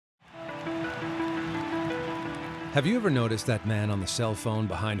Have you ever noticed that man on the cell phone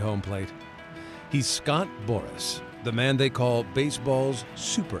behind home plate? He's Scott Boras, the man they call baseball's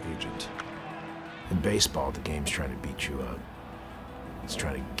super agent. In baseball, the game's trying to beat you up. It's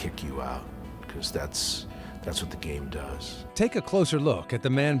trying to kick you out, because that's what the game does. Take a closer look at the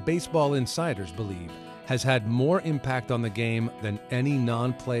man baseball insiders believe has had more impact on the game than any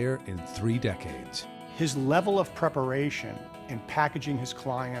non-player in 3 decades. His level of preparation in packaging his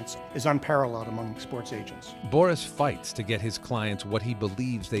clients is unparalleled among sports agents. Boras fights to get his clients what he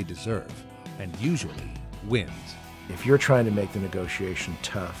believes they deserve, and usually wins. If you're trying to make the negotiation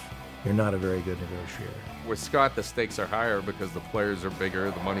tough, you're not a very good negotiator. With Scott, the stakes are higher because the players are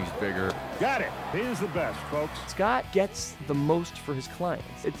bigger, the money's bigger. Got it. He is the best, folks. Scott gets the most for his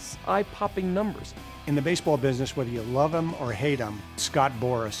clients. It's eye-popping numbers. In the baseball business, whether you love him or hate him, Scott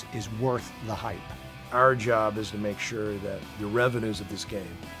Boras is worth the hype. Our job is to make sure that the revenues of this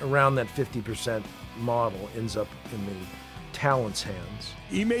game, around that 50% model, ends up in the talent's hands.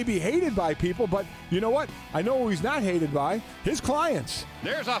 He may be hated by people, but you know what? I know who he's not hated by. His clients.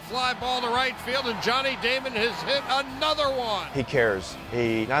 There's a fly ball to right field, and Johnny Damon has hit another one. He cares.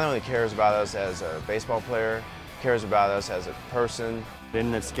 He not only cares about us as a baseball player, cares about us as a person.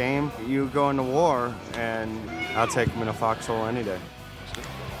 In this game, you go into war, and I'll take him in a foxhole any day.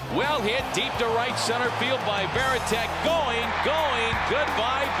 Well hit deep to right center field by BACKTRACK. Going.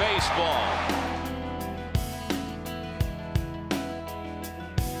 Goodbye, baseball.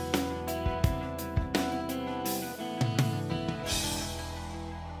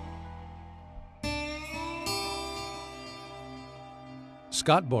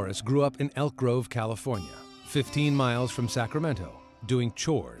 Scott Boras grew up in Elk Grove, California, 15 miles from Sacramento, doing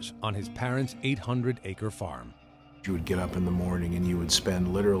chores on his parents' 800-acre farm. You would get up in the morning and you would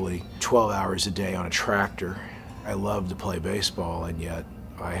spend literally 12 hours a day on a tractor. I loved to play baseball, and yet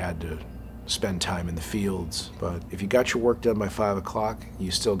I had to spend time in the fields. But if you got your work done by 5 o'clock,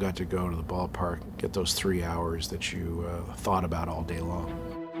 you still got to go to the ballpark, get those 3 hours that you thought about all day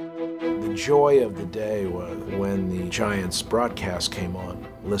long. The joy of the day was when the Giants broadcast came on,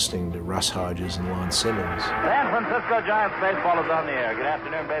 listening to Russ Hodges and Lon Simmons. San Francisco Giants baseball is on the air. Good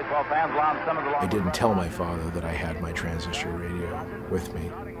afternoon, baseball fans. Lon Simmons along. I didn't tell my father that I had my transistor radio with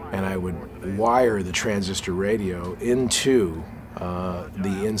me, and I would wire the transistor radio into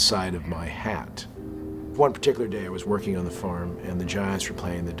the inside of my hat. One particular day I was working on the farm, and the Giants were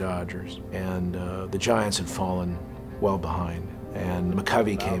playing the Dodgers, and the Giants had fallen well behind. And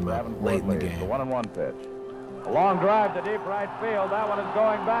McCovey came up late in the game. The 1-1 pitch. A long drive to deep right field. That one is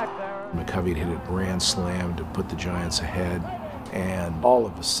going back there. McCovey hit a grand slam to put the Giants ahead. And all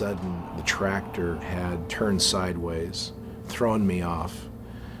of a sudden, the tractor had turned sideways, thrown me off,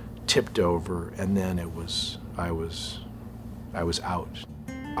 tipped over, and then I was out.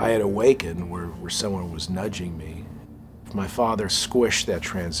 I had awakened where someone was nudging me. My father squished that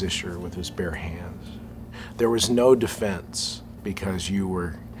transistor with his bare hands. There was no defense, because you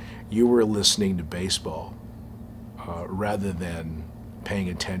were listening to baseball rather than paying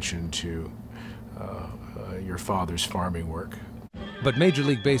attention to your father's farming work. But Major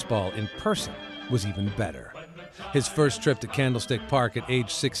League Baseball in person was even better. His first trip to Candlestick Park at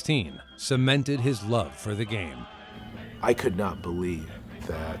age 16 cemented his love for the game. I could not believe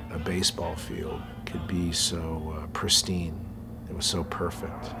that a baseball field could be so pristine. It was so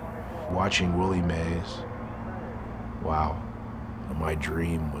perfect. Watching Willie Mays, wow. My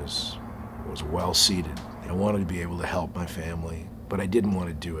dream was well seated. I wanted to be able to help my family, but I didn't want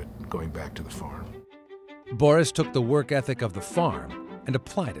to do it going back to the farm. Boras took the work ethic of the farm and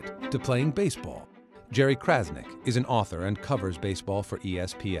applied it to playing baseball. Jerry Krasnick is an author and covers baseball for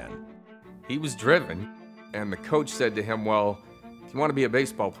ESPN. He was driven, and the coach said to him, well, if you want to be a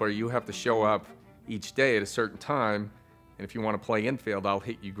baseball player, you have to show up each day at a certain time, and if you want to play infield, I'll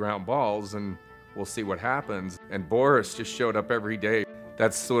hit you ground balls, and we'll see what happens. And Boras just showed up every day.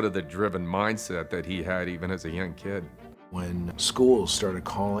 That's sort of the driven mindset that he had even as a young kid. When schools started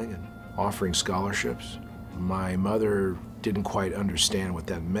calling and offering scholarships, my mother didn't quite understand what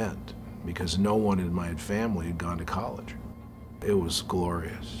that meant, because no one in my family had gone to college. It was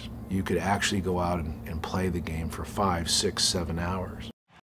glorious. You could actually go out and play the game for 5, 6, 7 hours.